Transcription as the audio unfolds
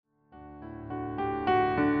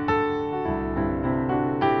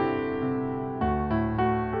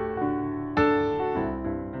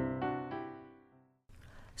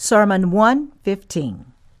Sermon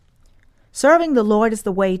 115. Serving the Lord is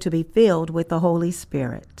the way to be filled with the Holy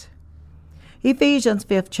Spirit. Ephesians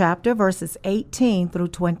 5th chapter, verses 18 through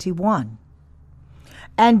 21.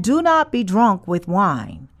 And do not be drunk with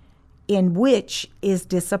wine, in which is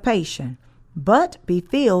dissipation, but be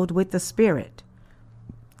filled with the Spirit,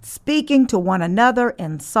 speaking to one another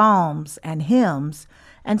in psalms and hymns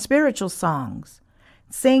and spiritual songs,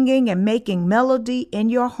 singing and making melody in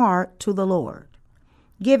your heart to the Lord,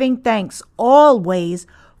 giving thanks always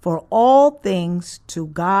for all things to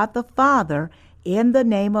God the Father in the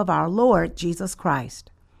name of our Lord Jesus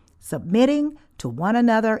Christ, submitting to one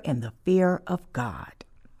another in the fear of God.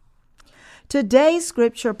 Today's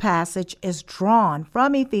scripture passage is drawn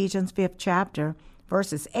from Ephesians 5th chapter,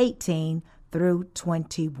 verses 18 through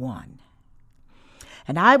 21.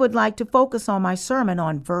 And I would like to focus on my sermon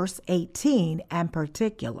on verse 18 in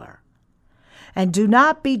particular. And do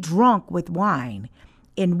not be drunk with wine,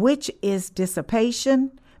 in which is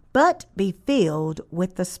dissipation, but be filled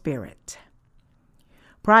with the Spirit.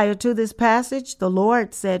 Prior to this passage, the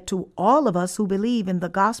Lord said to all of us who believe in the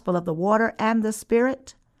gospel of the water and the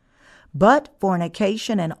Spirit, but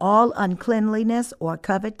fornication and all uncleanliness or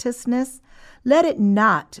covetousness, let it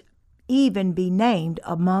not even be named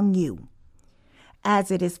among you,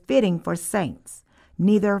 as it is fitting for saints,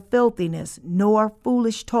 neither filthiness, nor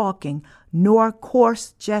foolish talking, nor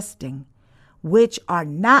coarse jesting, which are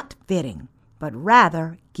not fitting, but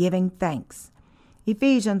rather giving thanks.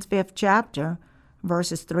 Ephesians 5th chapter,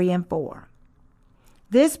 verses 3 and 4.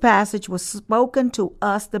 This passage was spoken to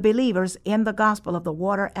us, the believers, in the gospel of the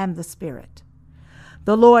water and the Spirit.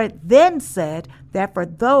 The Lord then said that for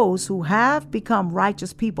those who have become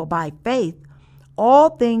righteous people by faith, all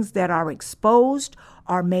things that are exposed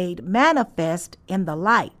are made manifest in the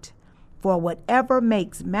light, for whatever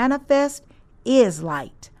makes manifest is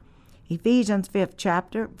light. Ephesians 5th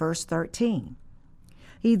chapter, verse 13.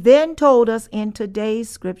 He then told us in today's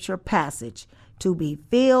scripture passage to be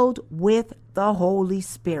filled with the Holy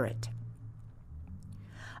Spirit.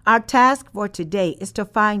 Our task for today is to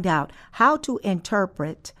find out how to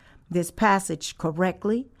interpret this passage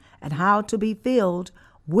correctly and how to be filled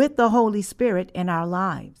with the Holy Spirit in our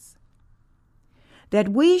lives. That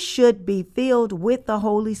we should be filled with the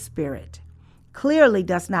Holy Spirit clearly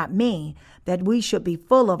does not mean that we should be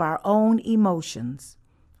full of our own emotions.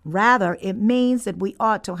 Rather, it means that we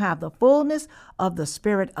ought to have the fullness of the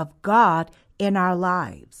Spirit of God in our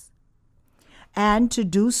lives. And to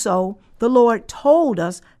do so, the Lord told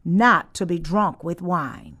us not to be drunk with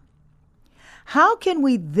wine. How can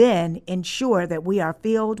we then ensure that we are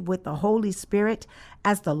filled with the Holy Spirit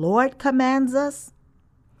as the Lord commands us?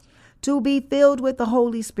 To be filled with the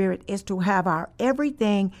Holy Spirit is to have our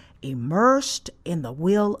everything immersed in the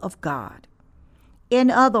will of God. In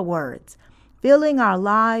other words, filling our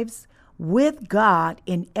lives with God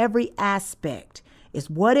in every aspect is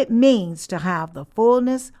what it means to have the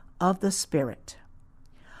fullness of the Spirit.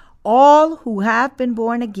 All who have been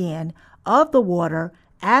born again of the water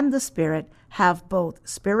and the Spirit have both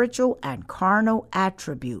spiritual and carnal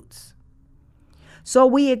attributes. So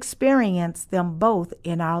we experience them both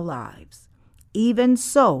in our lives. Even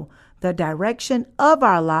so, the direction of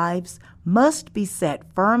our lives must be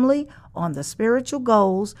set firmly on the spiritual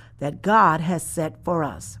goals that God has set for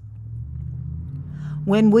us.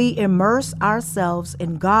 When we immerse ourselves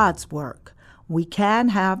in God's work, we can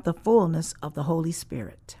have the fullness of the Holy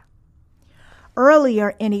Spirit.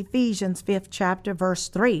 Earlier in Ephesians 5th chapter, verse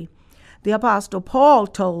 3, the Apostle Paul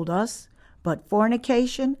told us, but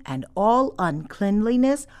fornication and all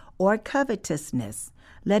uncleanliness or covetousness,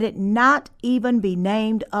 let it not even be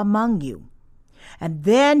named among you. And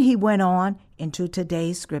then he went on into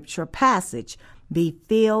today's scripture passage, be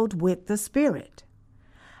filled with the Spirit.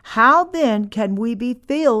 How then can we be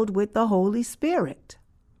filled with the Holy Spirit?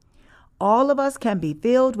 All of us can be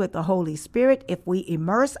filled with the Holy Spirit if we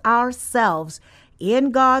immerse ourselves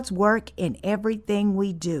in God's work in everything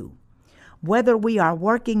we do. Whether we are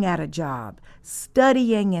working at a job,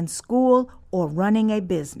 studying in school, or running a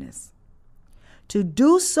business. To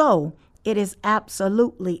do so, it is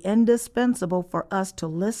absolutely indispensable for us to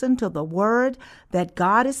listen to the word that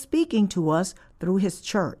God is speaking to us through His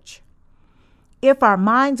church. If our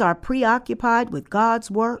minds are preoccupied with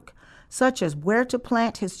God's work, such as where to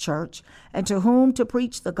plant His church and to whom to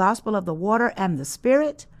preach the gospel of the water and the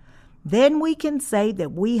Spirit, then we can say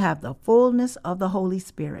that we have the fullness of the Holy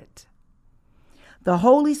Spirit. The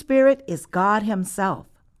Holy Spirit is God Himself.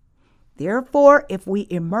 Therefore, if we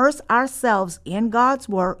immerse ourselves in God's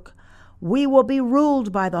work, we will be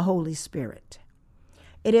ruled by the Holy Spirit.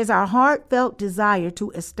 It is our heartfelt desire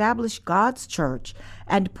to establish God's church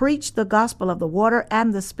and preach the gospel of the water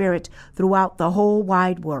and the Spirit throughout the whole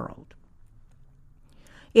wide world.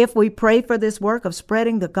 If we pray for this work of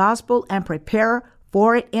spreading the gospel and prepare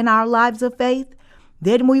for it in our lives of faith,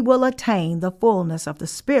 then we will attain the fullness of the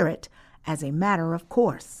Spirit as a matter of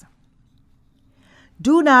course.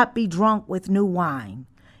 Do not be drunk with new wine,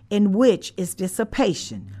 in which is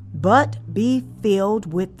dissipation, but be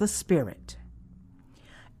filled with the Spirit.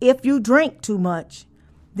 If you drink too much,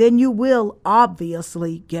 then you will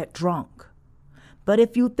obviously get drunk. But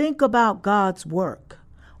if you think about God's work,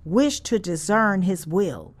 wish to discern His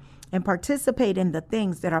will, and participate in the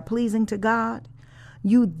things that are pleasing to God,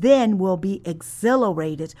 you then will be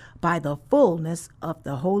exhilarated by the fullness of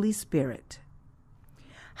the Holy Spirit.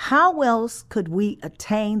 How else could we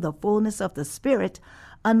attain the fullness of the Spirit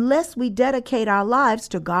unless we dedicate our lives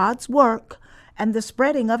to God's work and the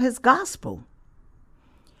spreading of His gospel?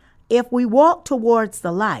 If we walk towards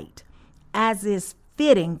the light, as is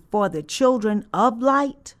fitting for the children of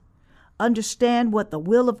light, understand what the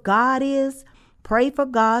will of God is, pray for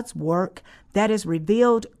God's work that is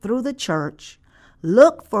revealed through the church,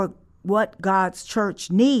 look for what God's church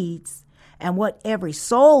needs and what every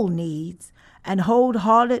soul needs, and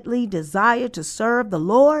wholeheartedly desire to serve the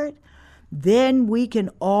Lord, then we can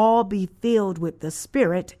all be filled with the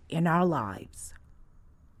Spirit in our lives.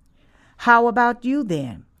 How about you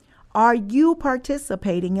then? Are you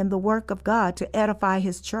participating in the work of God to edify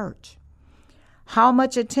His church? How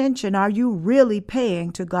much attention are you really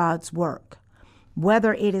paying to God's work,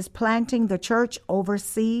 whether it is planting the church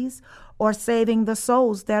overseas or saving the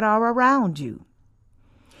souls that are around you?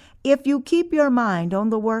 If you keep your mind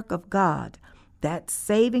on the work of God, that's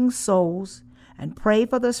saving souls, and pray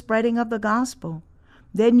for the spreading of the gospel,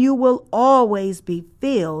 then you will always be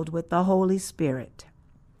filled with the Holy Spirit.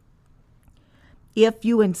 If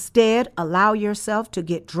you instead allow yourself to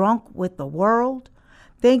get drunk with the world,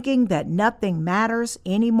 thinking that nothing matters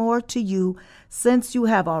anymore to you since you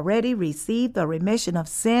have already received the remission of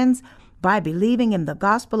sins by believing in the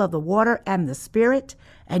gospel of the water and the Spirit,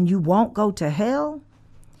 and you won't go to hell,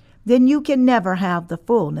 then you can never have the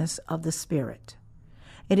fullness of the Spirit.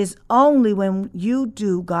 It is only when you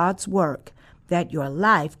do God's work that your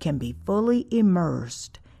life can be fully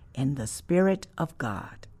immersed in the Spirit of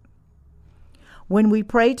God. When we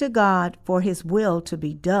pray to God for His will to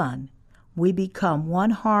be done, we become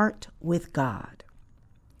one heart with God.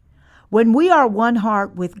 When we are one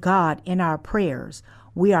heart with God in our prayers,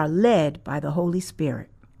 we are led by the Holy Spirit.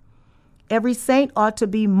 Every saint ought to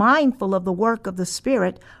be mindful of the work of the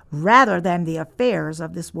Spirit rather than the affairs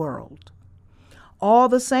of this world. All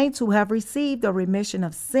the saints who have received the remission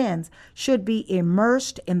of sins should be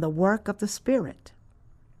immersed in the work of the Spirit.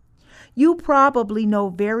 You probably know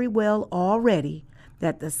very well already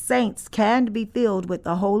that the saints can be filled with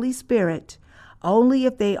the Holy Spirit only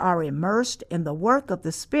if they are immersed in the work of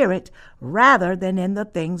the Spirit rather than in the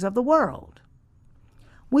things of the world.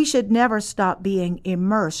 We should never stop being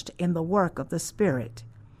immersed in the work of the Spirit,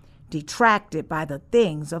 detracted by the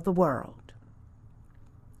things of the world.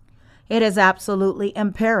 It is absolutely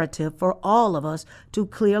imperative for all of us to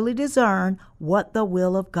clearly discern what the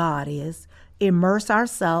will of God is, immerse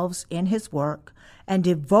ourselves in His work, and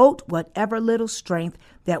devote whatever little strength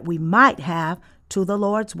that we might have to the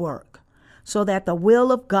Lord's work, so that the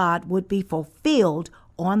will of God would be fulfilled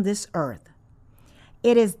on this earth.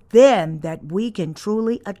 It is then that we can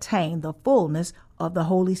truly attain the fullness of the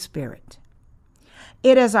Holy Spirit.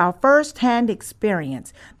 It is our first-hand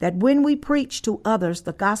experience that when we preach to others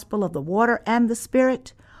the gospel of the water and the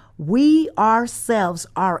Spirit, we ourselves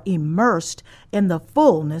are immersed in the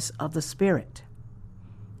fullness of the Spirit.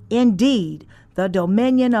 Indeed, the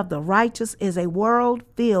dominion of the righteous is a world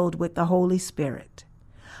filled with the Holy Spirit.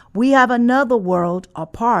 We have another world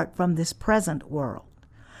apart from this present world,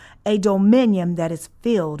 a dominion that is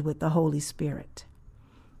filled with the Holy Spirit.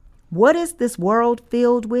 What is this world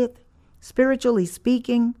filled with? Spiritually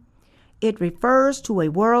speaking, it refers to a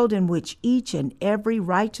world in which each and every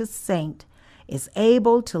righteous saint is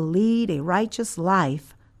able to lead a righteous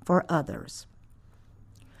life for others.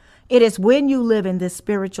 It is when you live in this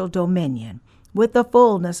spiritual dominion with the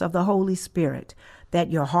fullness of the Holy Spirit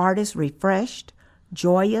that your heart is refreshed,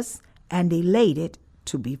 joyous, and elated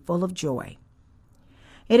to be full of joy.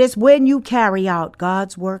 It is when you carry out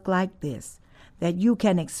God's work like this that you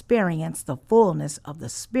can experience the fullness of the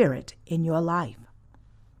Spirit in your life.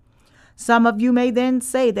 Some of you may then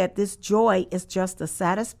say that this joy is just the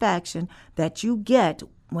satisfaction that you get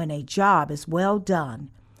when a job is well done,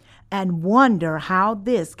 and wonder how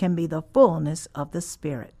this can be the fullness of the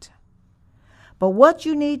Spirit. But what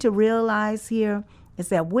you need to realize here is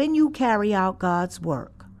that when you carry out God's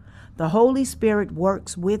work, the Holy Spirit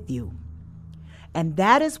works with you. And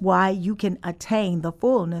that is why you can attain the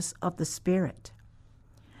fullness of the Spirit.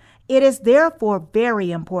 It is therefore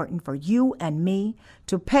very important for you and me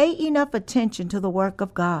to pay enough attention to the work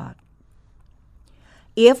of God.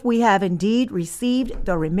 If we have indeed received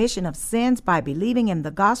the remission of sins by believing in the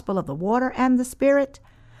gospel of the water and the Spirit,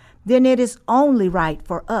 then it is only right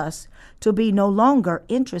for us to be no longer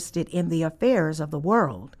interested in the affairs of the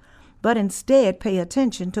world, but instead pay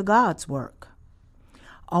attention to God's work.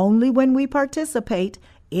 Only when we participate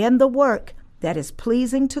in the work that is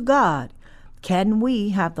pleasing to God can we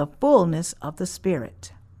have the fullness of the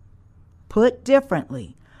Spirit. Put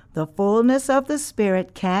differently, the fullness of the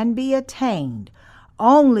Spirit can be attained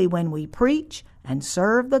only when we preach and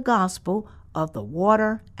serve the gospel of the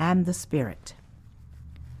water and the Spirit.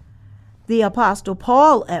 The Apostle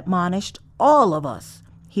Paul admonished all of us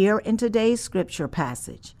here in today's scripture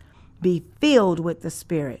passage, be filled with the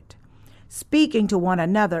Spirit, speaking to one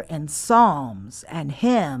another in psalms and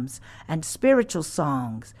hymns and spiritual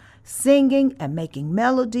songs, singing and making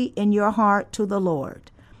melody in your heart to the Lord,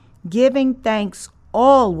 giving thanks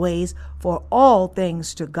always for all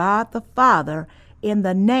things to God the Father in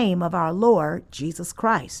the name of our Lord Jesus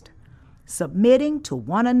Christ, submitting to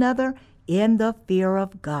one another in the fear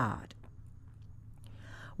of God.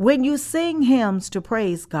 When you sing hymns to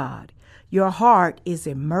praise God, your heart is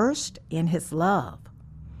immersed in His love.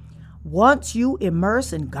 Once you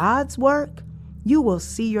immerse in God's work, you will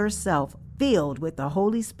see yourself filled with the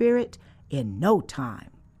Holy Spirit in no time.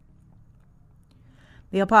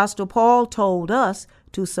 The Apostle Paul told us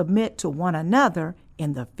to submit to one another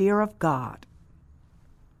in the fear of God.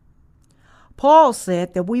 Paul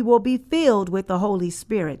said that we will be filled with the Holy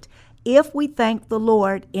Spirit if we thank the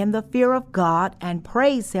Lord in the fear of God and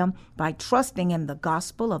praise Him by trusting in the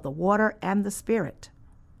gospel of the water and the Spirit.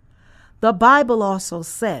 The Bible also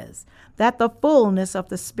says that the fullness of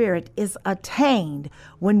the Spirit is attained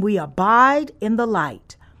when we abide in the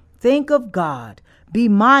light, think of God, be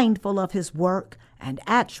mindful of His work, and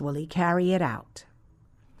actually carry it out.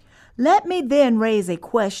 Let me then raise a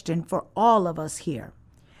question for all of us here.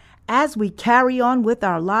 As we carry on with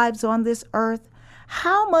our lives on this earth,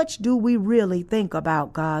 how much do we really think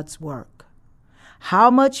about God's work? How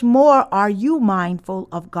much more are you mindful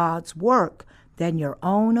of God's work than your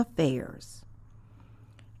own affairs?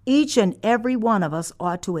 Each and every one of us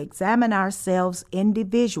ought to examine ourselves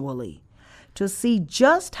individually to see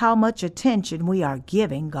just how much attention we are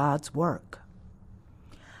giving God's work.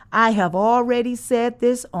 I have already said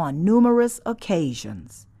this on numerous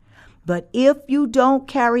occasions, but if you don't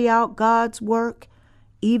carry out God's work,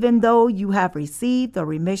 even though you have received the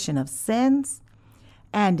remission of sins,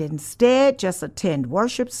 and instead just attend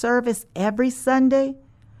worship service every Sunday,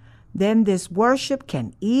 then this worship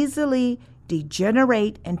can easily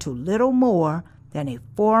degenerate into little more than a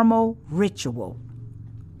formal ritual.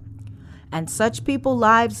 And such people's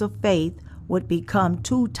lives of faith would become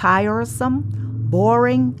too tiresome,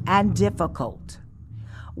 boring, and difficult.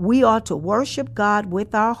 We ought to worship God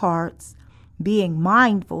with our hearts, being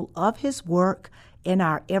mindful of His work in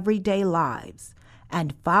our everyday lives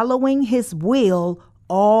and following His will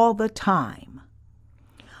all the time.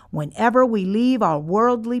 Whenever we leave our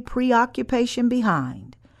worldly preoccupation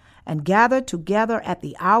behind and gather together at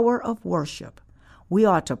the hour of worship, we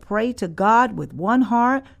ought to pray to God with one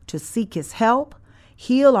heart to seek His help,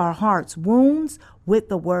 heal our heart's wounds with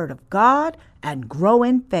the Word of God, and grow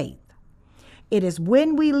in faith. It is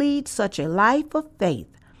when we lead such a life of faith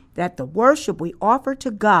that the worship we offer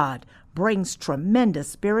to God brings tremendous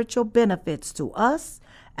spiritual benefits to us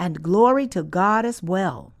and glory to God as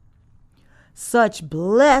well. Such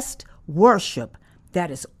blessed worship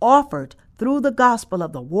that is offered through the gospel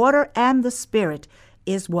of the water and the Spirit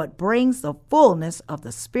is what brings the fullness of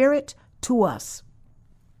the Spirit to us.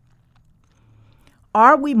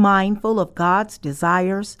 Are we mindful of God's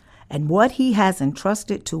desires and what He has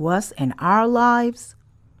entrusted to us in our lives?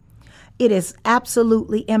 It is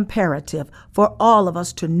absolutely imperative for all of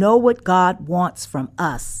us to know what God wants from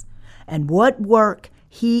us and what work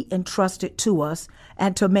He entrusted to us,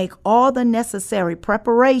 and to make all the necessary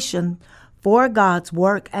preparation for God's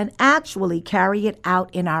work and actually carry it out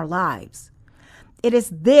in our lives. It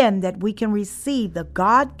is then that we can receive the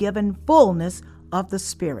God-given fullness of the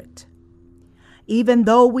Spirit. Even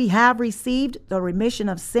though we have received the remission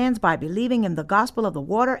of sins by believing in the gospel of the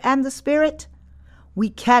water and the Spirit, we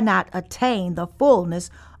cannot attain the fullness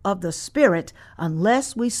of the Spirit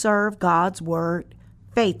unless we serve God's word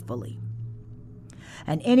faithfully.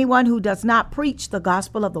 And anyone who does not preach the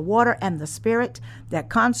gospel of the water and the Spirit that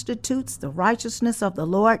constitutes the righteousness of the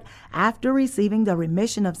Lord after receiving the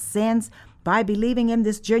remission of sins by believing in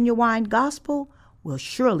this genuine gospel will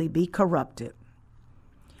surely be corrupted.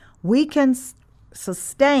 We can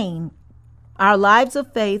sustain our lives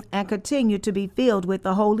of faith and continue to be filled with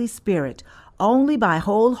the Holy Spirit only by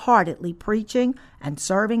wholeheartedly preaching and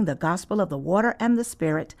serving the gospel of the water and the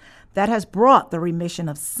Spirit that has brought the remission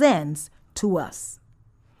of sins to us.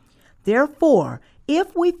 Therefore,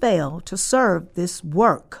 if we fail to serve this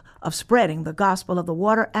work of spreading the gospel of the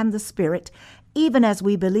water and the Spirit, even as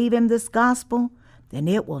we believe in this gospel, then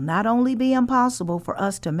it will not only be impossible for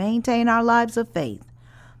us to maintain our lives of faith,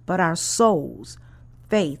 but our souls'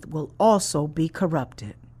 faith will also be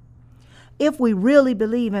corrupted. If we really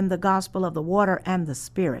believe in the gospel of the water and the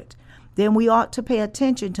Spirit, then we ought to pay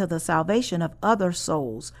attention to the salvation of other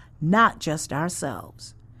souls, not just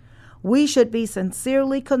ourselves. We should be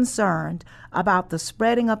sincerely concerned about the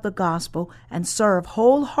spreading of the gospel and serve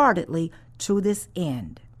wholeheartedly to this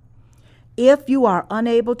end. If you are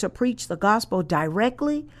unable to preach the gospel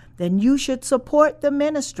directly, then you should support the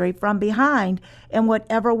ministry from behind in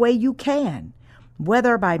whatever way you can,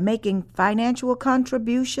 whether by making financial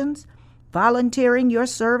contributions, volunteering your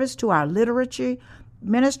service to our literature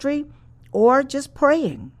ministry, or just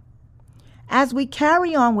praying. As we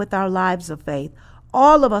carry on with our lives of faith,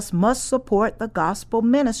 all of us must support the gospel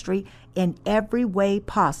ministry in every way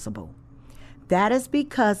possible. That is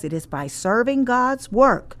because it is by serving God's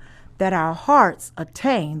work that our hearts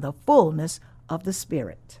attain the fullness of the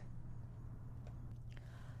Spirit.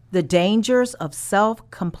 The dangers of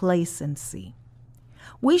self-complacency.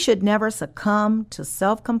 We should never succumb to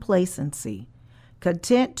self-complacency,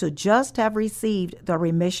 content to just have received the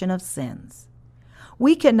remission of sins.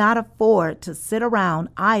 We cannot afford to sit around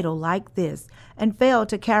idle like this and fail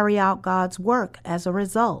to carry out God's work as a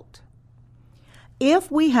result.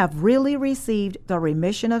 If we have really received the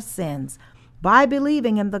remission of sins by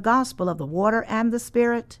believing in the gospel of the water and the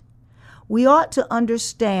Spirit, we ought to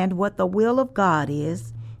understand what the will of God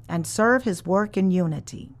is and serve His work in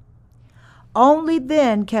unity. Only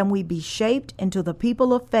then can we be shaped into the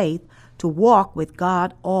people of faith to walk with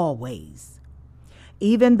God always.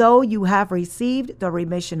 Even though you have received the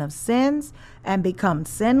remission of sins and become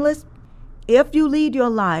sinless, if you lead your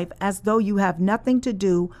life as though you have nothing to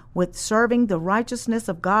do with serving the righteousness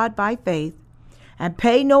of God by faith and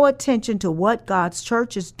pay no attention to what God's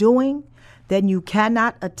church is doing, then you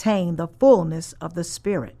cannot attain the fullness of the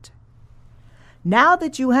Spirit. Now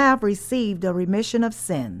that you have received the remission of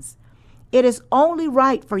sins, it is only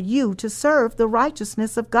right for you to serve the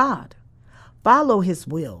righteousness of God. Follow His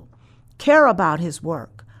will, care about His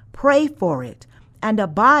work, pray for it, and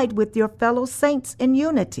abide with your fellow saints in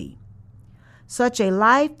unity. Such a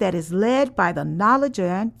life that is led by the knowledge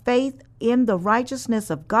and faith in the righteousness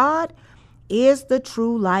of God is the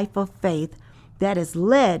true life of faith that is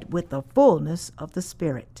led with the fullness of the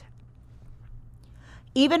Spirit.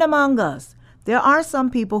 Even among us, there are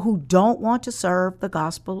some people who don't want to serve the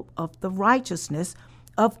gospel of the righteousness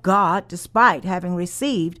of God despite having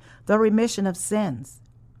received the remission of sins.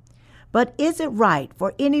 But is it right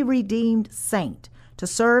for any redeemed saint to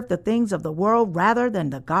serve the things of the world rather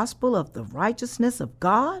than the gospel of the righteousness of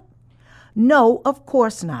God? No, of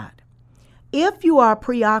course not. If you are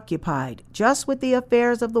preoccupied just with the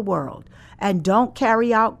affairs of the world and don't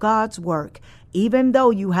carry out God's work, even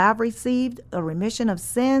though you have received the remission of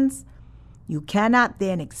sins, you cannot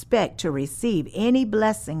then expect to receive any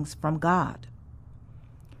blessings from God.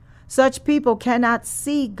 Such people cannot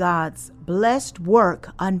see God's blessed work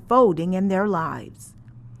unfolding in their lives.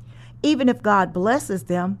 Even if God blesses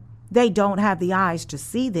them, they don't have the eyes to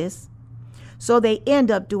see this, so they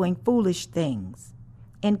end up doing foolish things.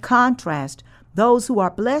 In contrast, those who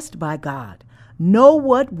are blessed by God know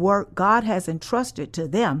what work God has entrusted to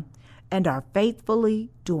them and are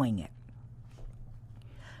faithfully doing it.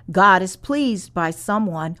 God is pleased by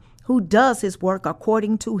someone who does His work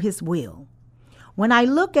according to His will. When I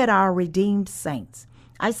look at our redeemed saints,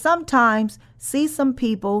 I sometimes see some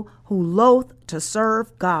people who loathe to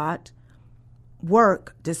serve God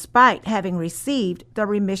work despite having received the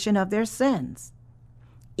remission of their sins.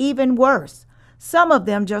 Even worse, some of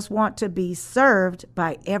them just want to be served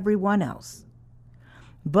by everyone else.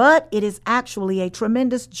 But it is actually a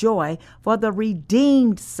tremendous joy for the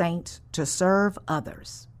redeemed saints to serve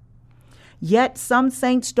others. Yet some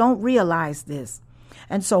saints don't realize this,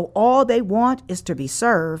 and so all they want is to be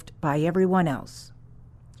served by everyone else.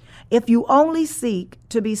 If you only seek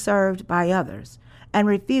to be served by others and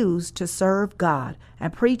refuse to serve God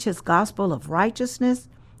and preach His gospel of righteousness,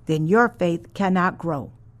 then your faith cannot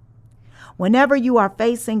grow. Whenever you are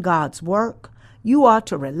facing God's work, you ought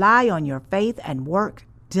to rely on your faith and work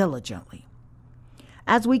diligently.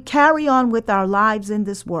 As we carry on with our lives in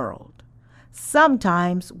this world,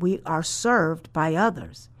 sometimes we are served by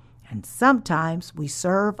others, and sometimes we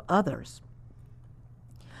serve others.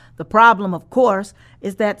 The problem, of course,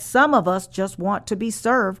 is that some of us just want to be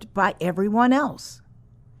served by everyone else.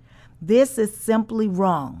 This is simply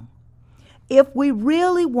wrong. If we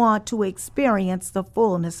really want to experience the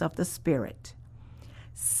fullness of the Spirit,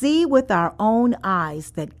 see with our own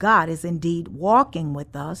eyes that God is indeed walking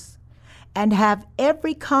with us, and have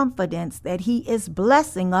every confidence that He is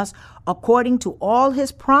blessing us according to all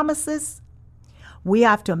His promises, we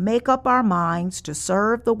have to make up our minds to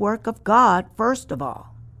serve the work of God first of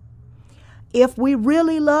all. If we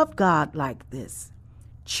really love God like this,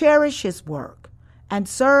 cherish His work, and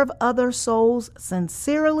serve other souls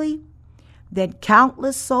sincerely, then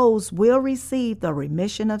countless souls will receive the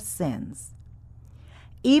remission of sins.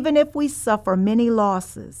 Even if we suffer many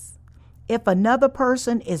losses, if another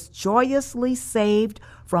person is joyously saved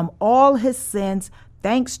from all his sins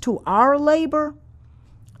thanks to our labor,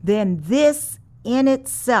 then this in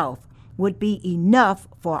itself would be enough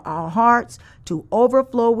for our hearts to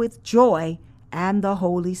overflow with joy and the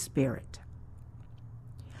Holy Spirit.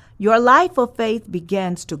 Your life of faith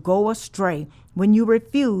begins to go astray when you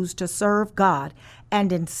refuse to serve God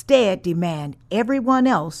and instead demand everyone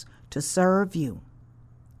else to serve you.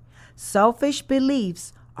 Selfish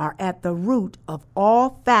beliefs are at the root of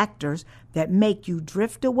all factors that make you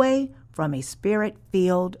drift away from a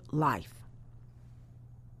Spirit-filled life.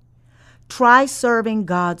 Try serving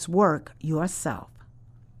God's work yourself.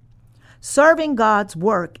 Serving God's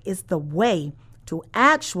work is the way to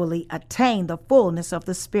actually attain the fullness of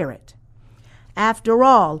the Spirit. After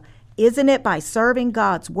all, isn't it by serving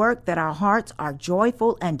God's work that our hearts are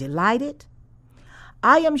joyful and delighted?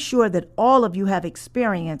 I am sure that all of you have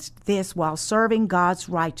experienced this while serving God's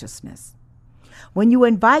righteousness. When you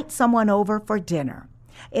invite someone over for dinner,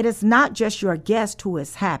 it is not just your guest who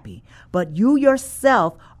is happy, but you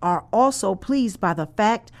yourself are also pleased by the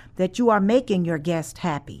fact that you are making your guest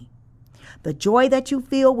happy. The joy that you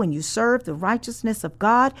feel when you serve the righteousness of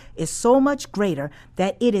God is so much greater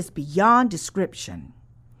that it is beyond description.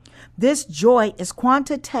 This joy is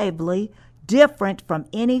quantitatively different from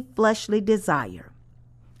any fleshly desire.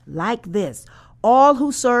 Like this, all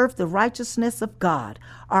who serve the righteousness of God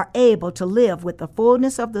are able to live with the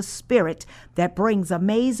fullness of the Spirit that brings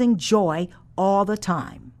amazing joy all the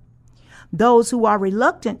time. Those who are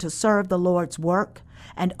reluctant to serve the Lord's work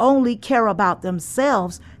and only care about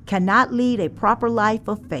themselves cannot lead a proper life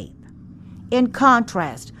of faith. In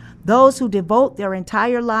contrast, those who devote their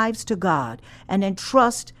entire lives to God and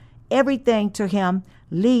entrust everything to Him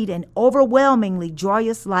lead an overwhelmingly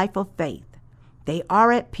joyous life of faith. They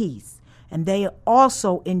are at peace, and they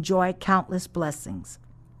also enjoy countless blessings.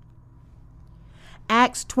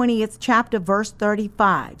 Acts 20th chapter verse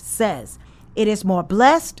 35 says, "It is more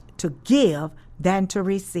blessed to give than to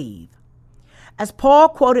receive." As Paul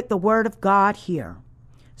quoted the word of God here,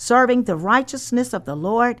 serving the righteousness of the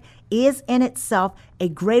Lord is in itself a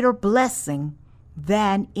greater blessing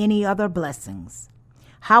than any other blessings.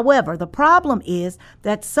 However, the problem is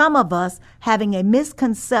that some of us having a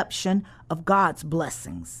misconception of God's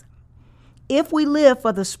blessings. If we live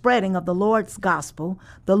for the spreading of the Lord's gospel,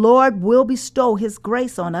 the Lord will bestow His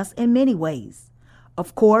grace on us in many ways.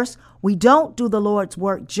 Of course, we don't do the Lord's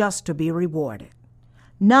work just to be rewarded.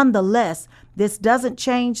 Nonetheless, this doesn't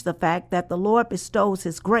change the fact that the Lord bestows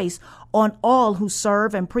His grace on all who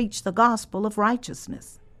serve and preach the gospel of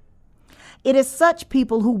righteousness. It is such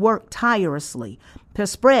people who work tirelessly to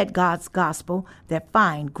spread God's gospel that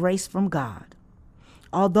find grace from God.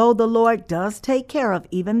 Although the Lord does take care of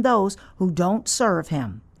even those who don't serve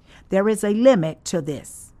Him, there is a limit to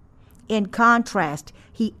this. In contrast,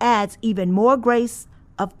 He adds even more grace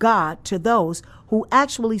of God to those who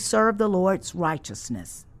actually serve the Lord's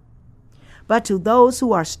righteousness. But to those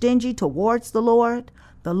who are stingy towards the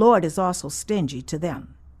Lord is also stingy to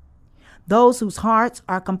them. Those whose hearts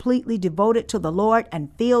are completely devoted to the Lord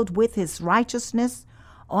and filled with His righteousness,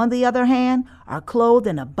 on the other hand, are clothed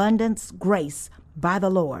in abundance grace by the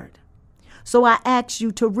Lord. So I ask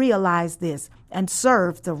you to realize this and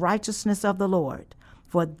serve the righteousness of the Lord,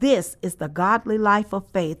 for this is the godly life of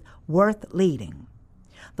faith worth leading.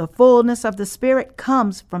 The fullness of the Spirit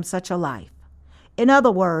comes from such a life. In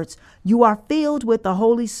other words, you are filled with the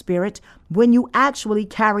Holy Spirit when you actually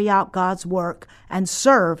carry out God's work and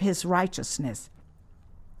serve His righteousness.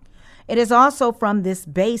 It is also from this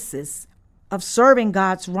basis of serving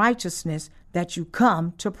God's righteousness that you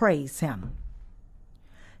come to praise Him.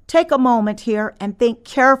 Take a moment here and think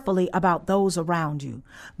carefully about those around you,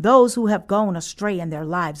 those who have gone astray in their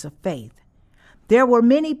lives of faith. There were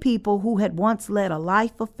many people who had once led a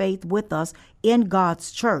life of faith with us in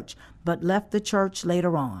God's church, but left the church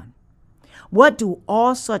later on. What do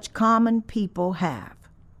all such common people have?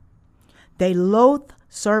 They loathe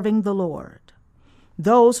serving the Lord.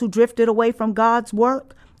 Those who drifted away from God's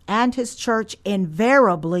work and his church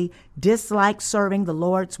invariably dislike serving the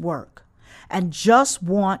Lord's work and just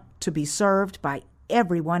want to be served by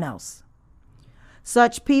everyone else.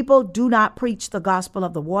 Such people do not preach the gospel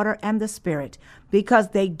of the water and the Spirit because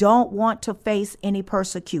they don't want to face any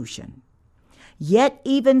persecution. Yet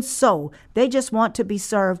even so, they just want to be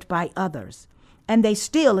served by others, and they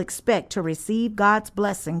still expect to receive God's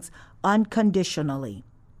blessings unconditionally.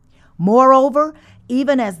 Moreover,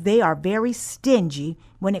 even as they are very stingy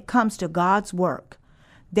when it comes to God's work,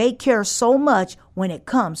 they care so much when it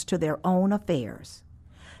comes to their own affairs.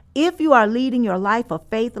 If you are leading your life of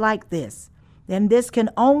faith like this, then this can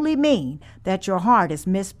only mean that your heart is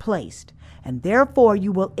misplaced, and therefore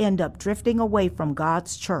you will end up drifting away from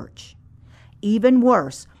God's church. Even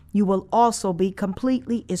worse, you will also be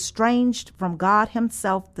completely estranged from God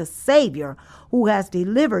himself, the Savior, who has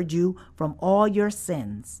delivered you from all your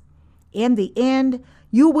sins. In the end,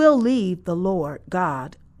 you will leave the Lord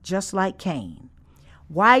God, just like Cain.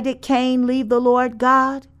 Why did Cain leave the Lord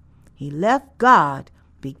God? He left God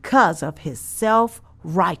because of his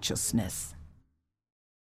self-righteousness.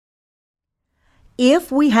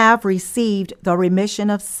 If we have received the remission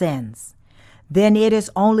of sins, then it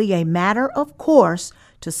is only a matter of course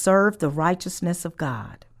to serve the righteousness of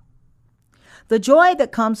God. The joy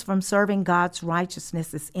that comes from serving God's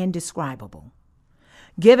righteousness is indescribable.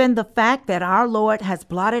 Given the fact that our Lord has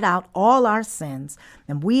blotted out all our sins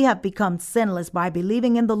and we have become sinless by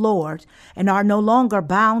believing in the Lord and are no longer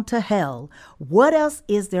bound to hell, what else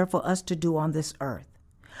is there for us to do on this earth?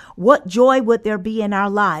 What joy would there be in our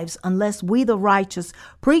lives unless we, the righteous,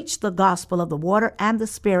 preach the gospel of the water and the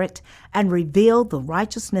Spirit and reveal the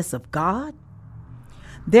righteousness of God?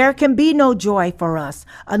 There can be no joy for us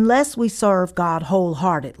unless we serve God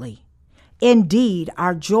wholeheartedly. Indeed,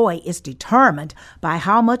 our joy is determined by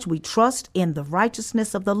how much we trust in the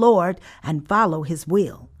righteousness of the Lord and follow his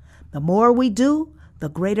will. The more we do, the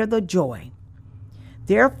greater the joy.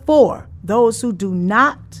 Therefore, those who do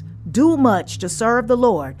not do much to serve the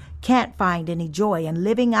Lord can't find any joy in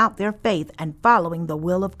living out their faith and following the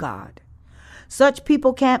will of God. Such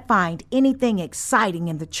people can't find anything exciting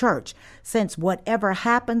in the church, since whatever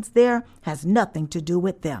happens there has nothing to do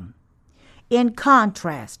with them. In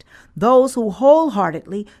contrast, those who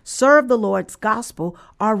wholeheartedly serve the Lord's gospel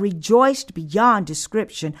are rejoiced beyond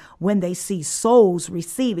description when they see souls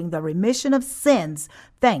receiving the remission of sins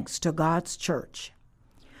thanks to God's church.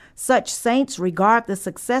 Such saints regard the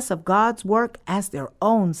success of God's work as their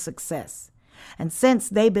own success. And since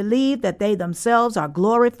they believe that they themselves are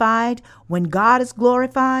glorified when God is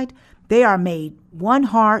glorified, they are made one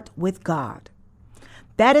heart with God.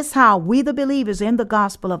 That is how we, the believers in the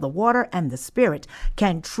gospel of the water and the Spirit,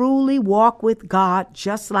 can truly walk with God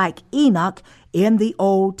just like Enoch in the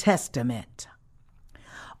Old Testament.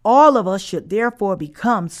 All of us should therefore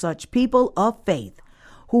become such people of faith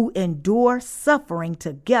who endure suffering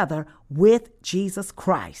together with Jesus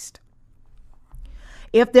Christ.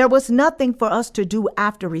 If there was nothing for us to do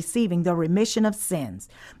after receiving the remission of sins,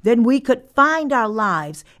 then we could find our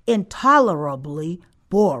lives intolerably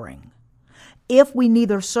boring. If we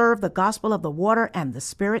neither serve the gospel of the water and the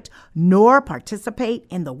Spirit, nor participate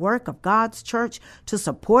in the work of God's church to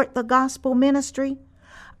support the gospel ministry,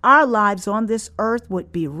 our lives on this earth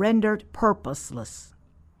would be rendered purposeless.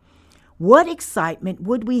 What excitement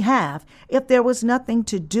would we have if there was nothing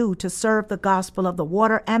to do to serve the gospel of the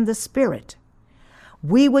water and the Spirit?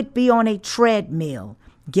 We would be on a treadmill,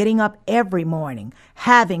 getting up every morning,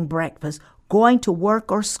 having breakfast, going to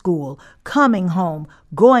work or school, coming home,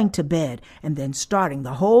 going to bed, and then starting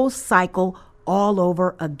the whole cycle all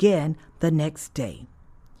over again the next day.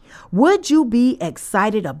 Would you be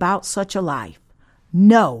excited about such a life?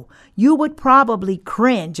 No, you would probably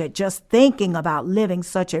cringe at just thinking about living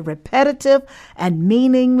such a repetitive and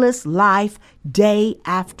meaningless life day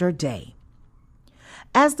after day.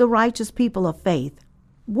 As the righteous people of faith,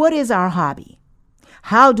 what is our hobby?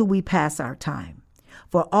 How do we pass our time?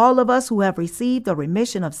 For all of us who have received the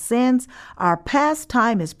remission of sins, our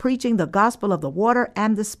pastime is preaching the gospel of the water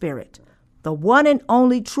and the Spirit, the one and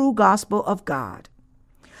only true gospel of God.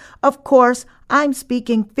 Of course, I'm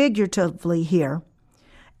speaking figuratively here,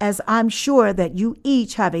 as I'm sure that you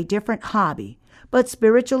each have a different hobby, But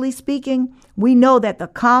spiritually speaking, we know that the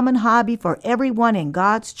common hobby for everyone in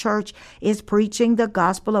God's church is preaching the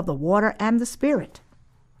gospel of the water and the Spirit.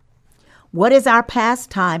 What is our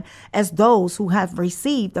pastime as those who have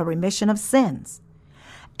received the remission of sins?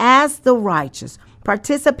 As the righteous,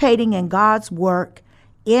 participating in God's work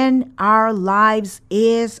in our lives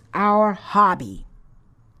is our hobby.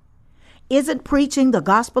 Isn't preaching the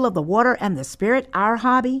gospel of the water and the Spirit our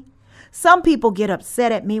hobby? Some people get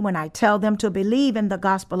upset at me when I tell them to believe in the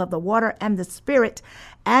gospel of the water and the Spirit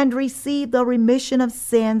and receive the remission of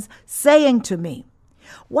sins, saying to me,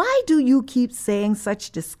 "Why do you keep saying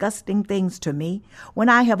such disgusting things to me when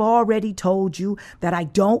I have already told you that I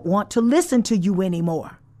don't want to listen to you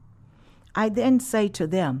anymore?" I then say to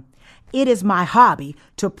them, "It is my hobby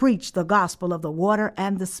to preach the gospel of the water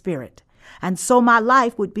and the Spirit, and so my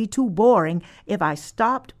life would be too boring if I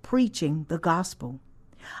stopped preaching the gospel.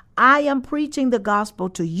 I am preaching the gospel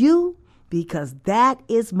to you because that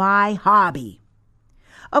is my hobby.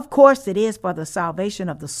 Of course, it is for the salvation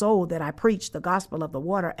of the soul that I preach the gospel of the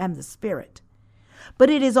water and the Spirit. But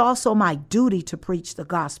it is also my duty to preach the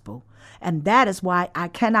gospel, and that is why I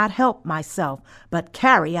cannot help myself but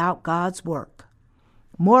carry out God's work.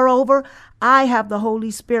 Moreover, I have the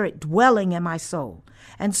Holy Spirit dwelling in my soul,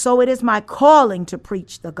 and so it is my calling to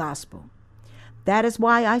preach the gospel. That is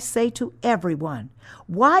why I say to everyone,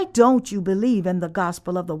 why don't you believe in the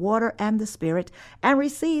gospel of the water and the Spirit and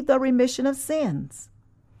receive the remission of sins?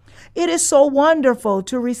 It is so wonderful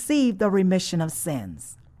to receive the remission of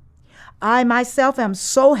sins. I myself am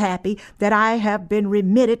so happy that I have been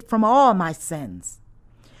remitted from all my sins.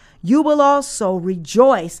 You will also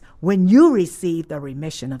rejoice when you receive the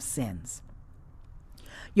remission of sins.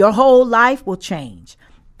 Your whole life will change.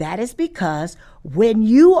 That is because when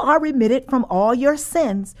you are remitted from all your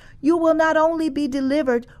sins, you will not only be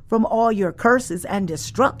delivered from all your curses and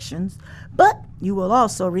destructions, but you will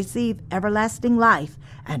also receive everlasting life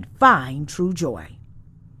and find true joy.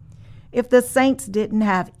 If the saints didn't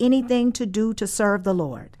have anything to do to serve the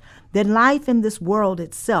Lord, then life in this world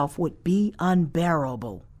itself would be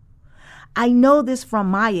unbearable. I know this from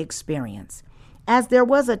my experience, as there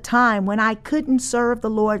was a time when I couldn't serve the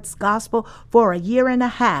Lord's gospel for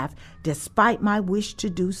 1.5 years, despite my wish to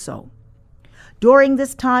do so. During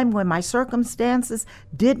this time when my circumstances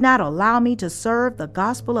did not allow me to serve the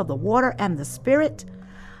gospel of the water and the Spirit,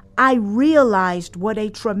 I realized what a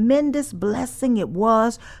tremendous blessing it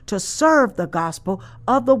was to serve the gospel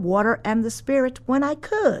of the water and the Spirit when I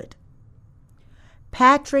could.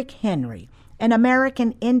 Patrick Henry, an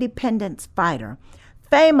American independence fighter,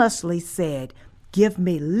 famously said, "Give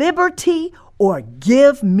me liberty or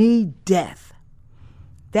give me death."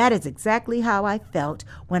 That is exactly how I felt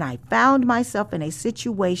when I found myself in a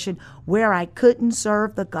situation where I couldn't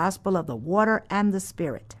serve the gospel of the water and the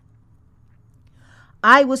Spirit.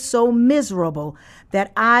 I was so miserable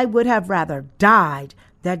that I would have rather died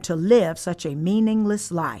than to live such a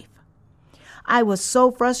meaningless life. I was so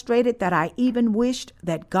frustrated that I even wished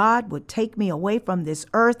that God would take me away from this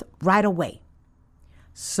earth right away.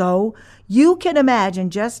 So you can imagine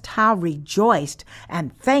just how rejoiced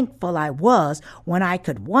and thankful I was when I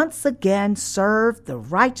could once again serve the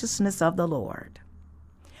righteousness of the Lord.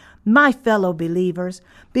 My fellow believers,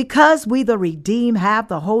 because we the redeemed have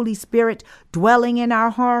the Holy Spirit dwelling in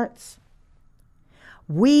our hearts,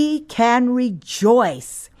 we can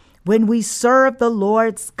rejoice when we serve the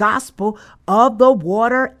Lord's gospel of the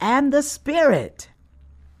water and the Spirit.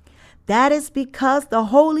 That is because the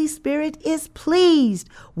Holy Spirit is pleased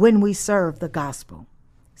when we serve the gospel.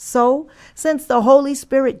 So, since the Holy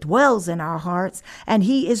Spirit dwells in our hearts and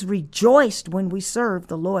he is rejoiced when we serve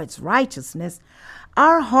the Lord's righteousness,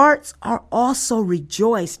 our hearts are also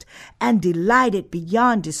rejoiced and delighted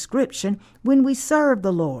beyond description when we serve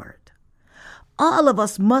the Lord. All of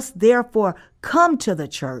us must therefore come to the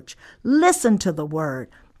church, listen to the word,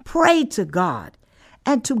 pray to God,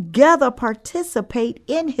 and together participate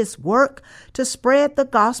in his work to spread the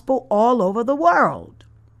gospel all over the world.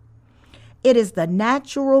 It is the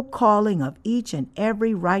natural calling of each and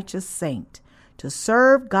every righteous saint to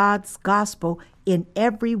serve God's gospel in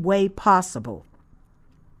every way possible.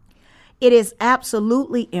 It is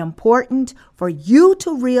absolutely important for you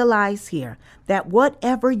to realize here that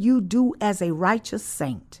whatever you do as a righteous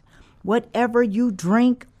saint, whatever you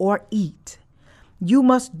drink or eat, you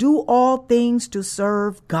must do all things to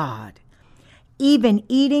serve God. Even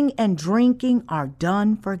eating and drinking are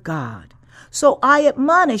done for God. So I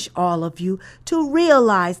admonish all of you to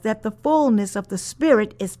realize that the fullness of the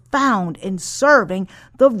Spirit is found in serving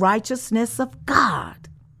the righteousness of God.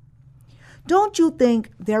 Don't you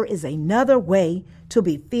think there is another way to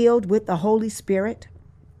be filled with the Holy Spirit?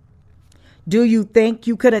 Do you think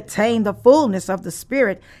you could attain the fullness of the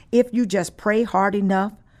Spirit if you just pray hard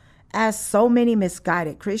enough, as so many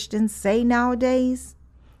misguided Christians say nowadays?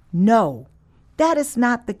 No, that is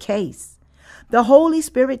not the case. The Holy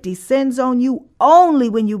Spirit descends on you only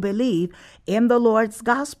when you believe in the Lord's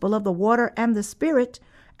gospel of the water and the Spirit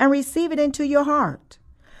and receive it into your heart.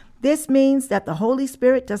 This means that the Holy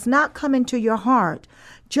Spirit does not come into your heart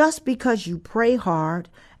just because you pray hard,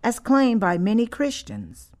 as claimed by many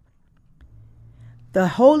Christians. The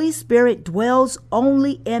Holy Spirit dwells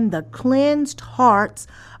only in the cleansed hearts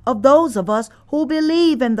of those of us who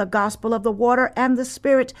believe in the gospel of the water and the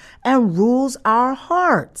Spirit and rules our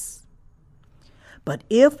hearts. But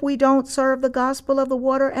if we don't serve the gospel of the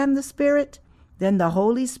water and the Spirit, then the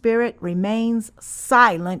Holy Spirit remains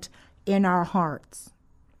silent in our hearts.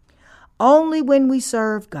 Only when we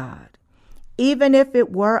serve God, even if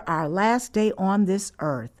it were our last day on this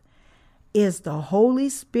earth, is the Holy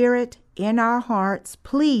Spirit in our hearts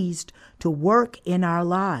pleased to work in our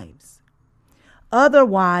lives.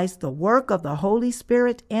 Otherwise, the work of the Holy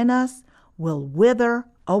Spirit in us will wither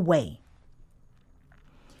away.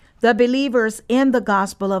 The believers in the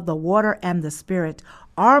gospel of the water and the Spirit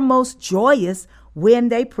are most joyous when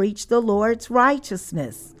they preach the Lord's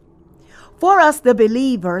righteousness. For us, the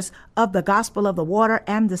believers of the gospel of the water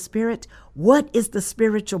and the Spirit, what is the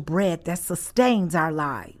spiritual bread that sustains our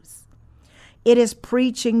lives? It is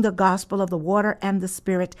preaching the gospel of the water and the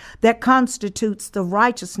Spirit that constitutes the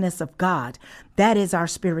righteousness of God. That is our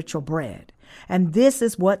spiritual bread. And this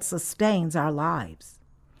is what sustains our lives.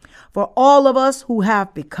 For all of us who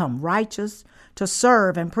have become righteous, to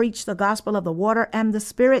serve and preach the gospel of the water and the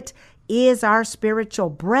Spirit is our spiritual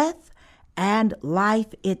breath and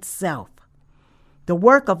life itself. The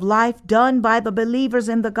work of life done by the believers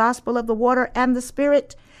in the gospel of the water and the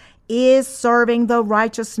Spirit is serving the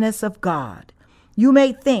righteousness of God. You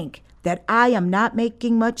may think that I am not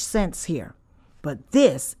making much sense here, but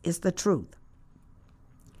this is the truth.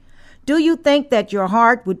 Do you think that your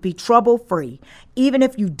heart would be trouble-free even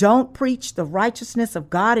if you don't preach the righteousness of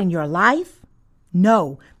God in your life?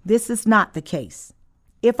 No, this is not the case.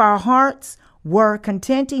 If our hearts were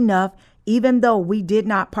content enough, even though we did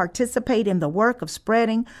not participate in the work of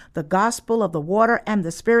spreading the gospel of the water and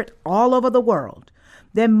the Spirit all over the world,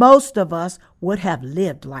 then most of us would have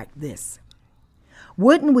lived like this.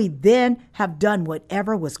 Wouldn't we then have done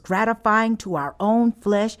whatever was gratifying to our own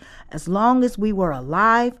flesh as long as we were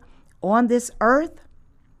alive on this earth?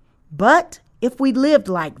 But if we lived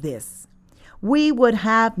like this, we would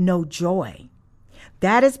have no joy.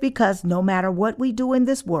 That is because no matter what we do in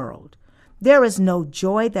this world, there is no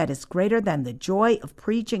joy that is greater than the joy of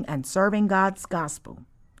preaching and serving God's gospel.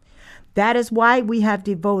 That is why we have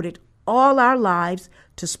devoted all our lives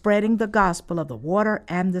to spreading the gospel of the water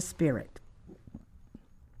and the Spirit.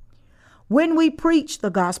 When we preach the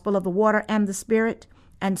gospel of the water and the Spirit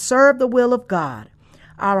and serve the will of God,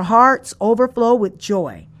 our hearts overflow with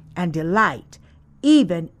joy and delight,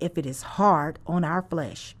 even if it is hard on our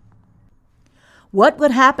flesh. What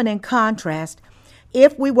would happen in contrast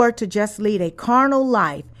if we were to just lead a carnal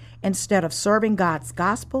life instead of serving God's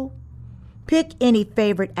gospel? Pick any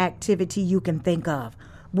favorite activity you can think of,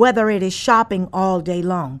 whether it is shopping all day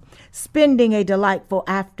long, spending a delightful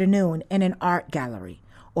afternoon in an art gallery,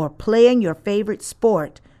 or playing your favorite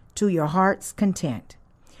sport to your heart's content.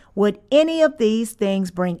 Would any of these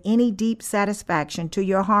things bring any deep satisfaction to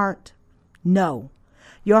your heart? No,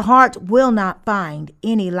 your heart will not find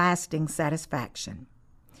any lasting satisfaction.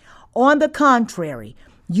 On the contrary,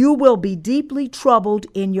 you will be deeply troubled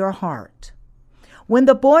in your heart. When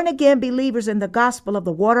the born-again believers in the gospel of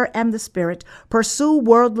the water and the Spirit pursue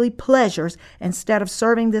worldly pleasures instead of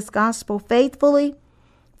serving this gospel faithfully,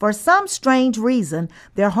 for some strange reason,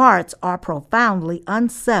 their hearts are profoundly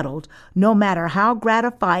unsettled, no matter how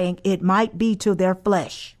gratifying it might be to their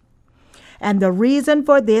flesh. And the reason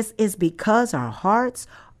for this is because our hearts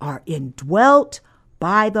are indwelt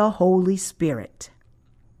by the Holy Spirit.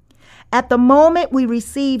 At the moment we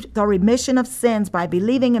received the remission of sins by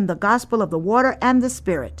believing in the gospel of the water and the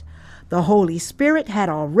Spirit, the Holy Spirit had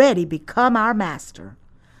already become our master.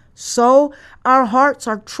 So our hearts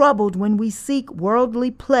are troubled when we seek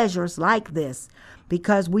worldly pleasures like this,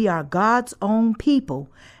 because we are God's own people,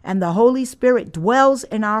 and the Holy Spirit dwells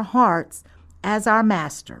in our hearts as our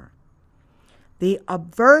master. The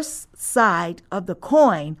adverse side of the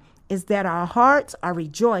coin is that our hearts are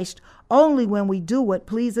rejoiced only when we do what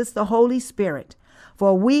pleases the Holy Spirit,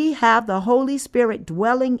 for we have the Holy Spirit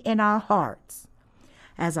dwelling in our hearts.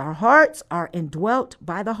 As our hearts are indwelt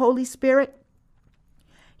by the Holy Spirit,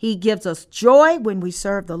 He gives us joy when we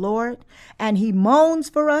serve the Lord, and He moans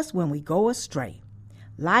for us when we go astray.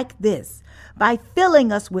 like this, by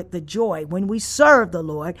filling us with the joy when we serve the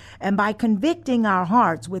Lord and by convicting our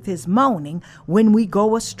hearts with his moaning when we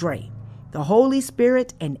go astray. The Holy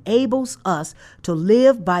Spirit enables us to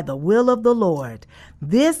live by the will of the Lord.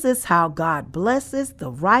 This is how God blesses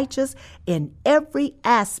the righteous in every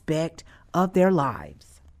aspect of their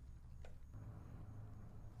lives.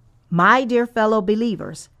 My dear fellow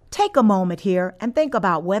believers, take a moment here and think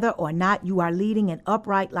about whether or not you are leading an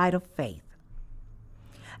upright life of faith.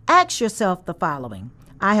 Ask yourself the following.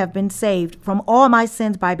 I have been saved from all my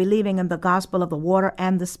sins by believing in the gospel of the water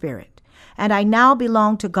and the Spirit, and I now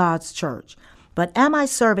belong to God's church. But am I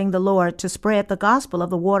serving the Lord to spread the gospel of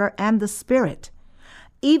the water and the Spirit?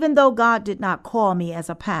 Even though God did not call me as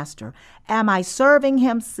a pastor, am I serving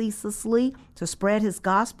him ceaselessly to spread his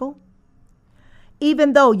gospel?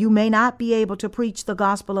 Even though you may not be able to preach the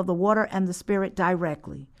gospel of the water and the Spirit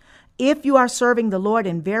directly, if you are serving the Lord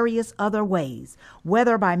in various other ways,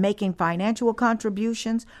 whether by making financial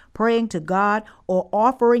contributions, praying to God, or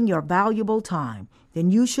offering your valuable time,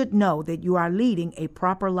 then you should know that you are leading a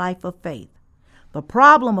proper life of faith. The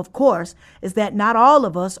problem, of course, is that not all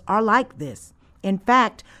of us are like this. In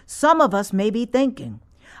fact, some of us may be thinking,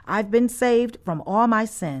 I've been saved from all my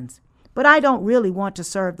sins, but I don't really want to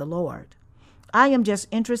serve the Lord. I am just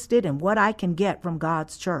interested in what I can get from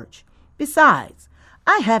God's church. Besides,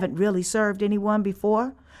 I haven't really served anyone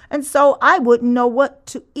before, and so I wouldn't know what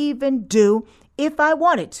to even do if I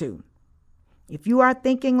wanted to. If you are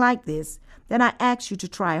thinking like this, then I ask you to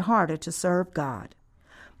try harder to serve God.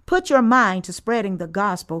 Put your mind to spreading the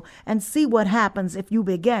gospel and see what happens if you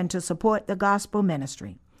begin to support the gospel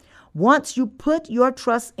ministry. Once you put your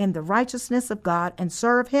trust in the righteousness of God and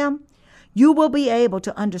serve him, you will be able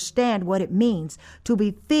to understand what it means to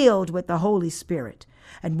be filled with the Holy Spirit.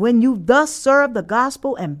 And when you thus serve the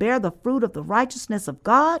gospel and bear the fruit of the righteousness of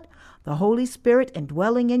God, the Holy Spirit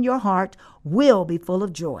indwelling in your heart will be full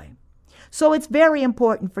of joy. So it's very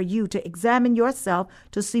important for you to examine yourself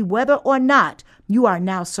to see whether or not you are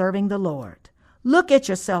now serving the Lord. Look at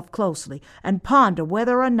yourself closely and ponder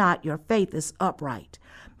whether or not your faith is upright.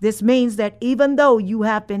 This means that even though you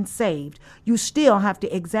have been saved, you still have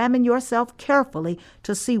to examine yourself carefully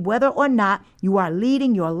to see whether or not you are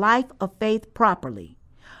leading your life of faith properly.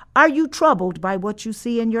 Are you troubled by what you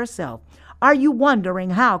see in yourself? Are you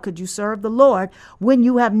wondering how could you serve the Lord when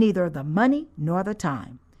you have neither the money nor the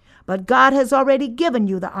time? But God has already given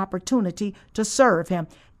you the opportunity to serve him,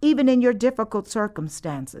 even in your difficult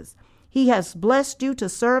circumstances. He has blessed you to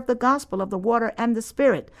serve the gospel of the water and the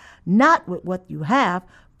Spirit, not with what you have,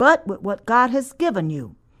 but with what God has given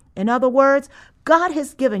you. In other words, God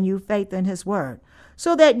has given you faith in his word,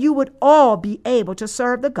 so that you would all be able to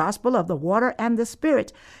serve the gospel of the water and the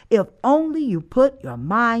Spirit, if only you put your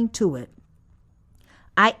mind to it.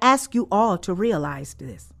 I ask you all to realize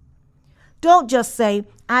this. Don't just say,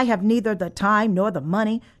 I have neither the time nor the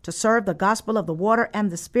money to serve the gospel of the water and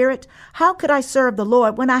the Spirit. How could I serve the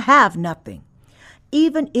Lord when I have nothing?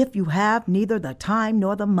 Even if you have neither the time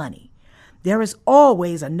nor the money, there is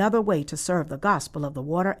always another way to serve the gospel of the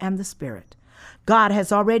water and the Spirit. God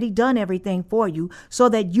has already done everything for you so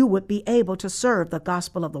that you would be able to serve the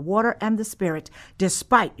gospel of the water and the Spirit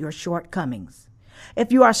despite your shortcomings.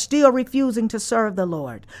 If you are still refusing to serve the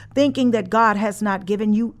Lord, thinking that God has not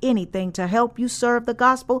given you anything to help you serve the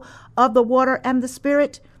gospel of the water and the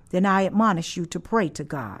Spirit, then I admonish you to pray to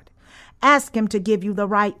God. Ask him to give you the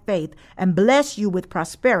right faith and bless you with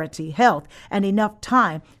prosperity, health, and enough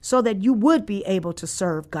time so that you would be able to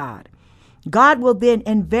serve God. God will then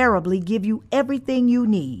invariably give you everything you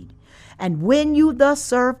need. And when you thus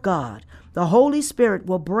serve God, the Holy Spirit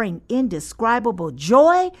will bring indescribable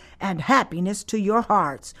joy and happiness to your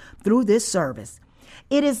hearts through this service.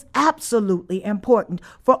 It is absolutely important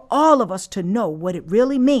for all of us to know what it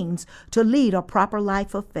really means to lead a proper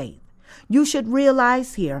life of faith. You should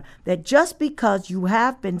realize here that just because you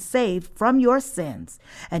have been saved from your sins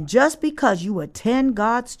and just because you attend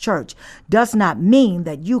God's church does not mean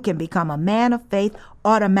that you can become a man of faith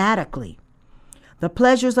automatically. The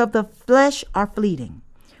pleasures of the flesh are fleeting.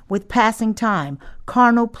 With passing time,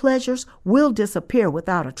 carnal pleasures will disappear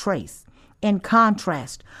without a trace. In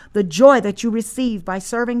contrast, the joy that you receive by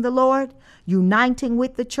serving the Lord, uniting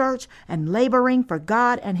with the church, and laboring for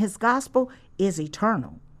God and his gospel is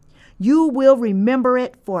eternal. You will remember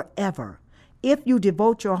it forever. If you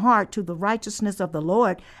devote your heart to the righteousness of the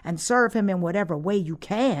Lord and serve him in whatever way you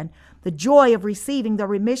can, the joy of receiving the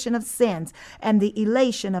remission of sins and the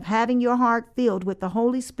elation of having your heart filled with the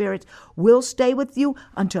Holy Spirit will stay with you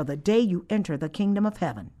until the day you enter the kingdom of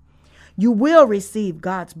heaven. You will receive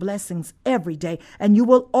God's blessings every day, and you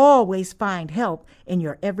will always find help in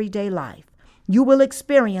your everyday life. You will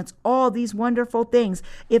experience all these wonderful things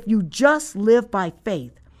if you just live by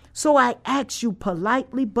faith. So I ask you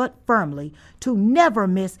politely but firmly to never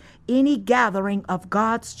miss any gathering of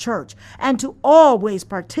God's church and to always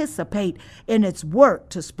participate in its work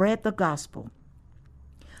to spread the gospel.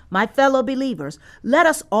 My fellow believers, let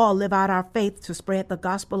us all live out our faith to spread the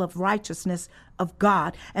gospel of righteousness of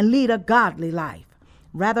God and lead a godly life.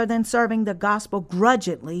 Rather than serving the gospel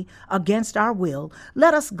grudgingly against our will,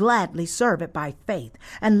 let us gladly serve it by faith,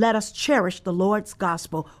 and let us cherish the Lord's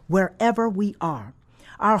gospel wherever we are.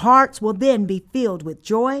 Our hearts will then be filled with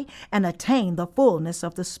joy and attain the fullness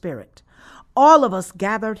of the Spirit. All of us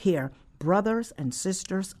gathered here, brothers and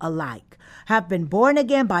sisters alike, have been born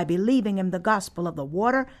again by believing in the gospel of the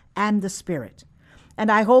water and the Spirit.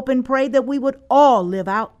 And I hope and pray that we would all live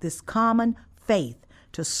out this common faith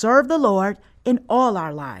to serve the Lord in all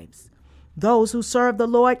our lives. Those who serve the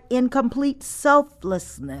Lord in complete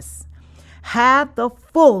selflessness have the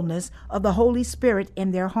fullness of the Holy Spirit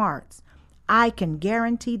in their hearts. I can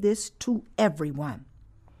guarantee this to everyone.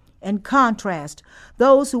 In contrast,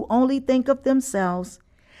 those who only think of themselves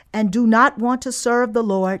and do not want to serve the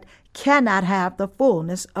Lord cannot have the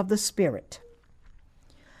fullness of the Spirit.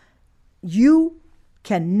 You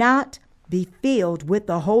cannot be filled with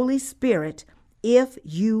the Holy Spirit if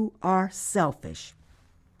you are selfish.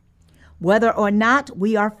 Whether or not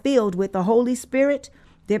we are filled with the Holy Spirit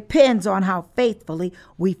depends on how faithfully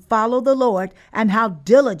we follow the Lord and how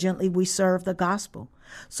diligently we serve the gospel.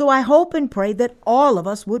 So I hope and pray that all of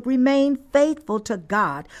us would remain faithful to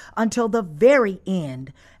God until the very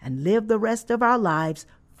end and live the rest of our lives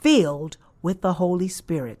filled with the Holy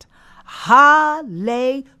Spirit.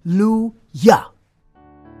 Hallelujah.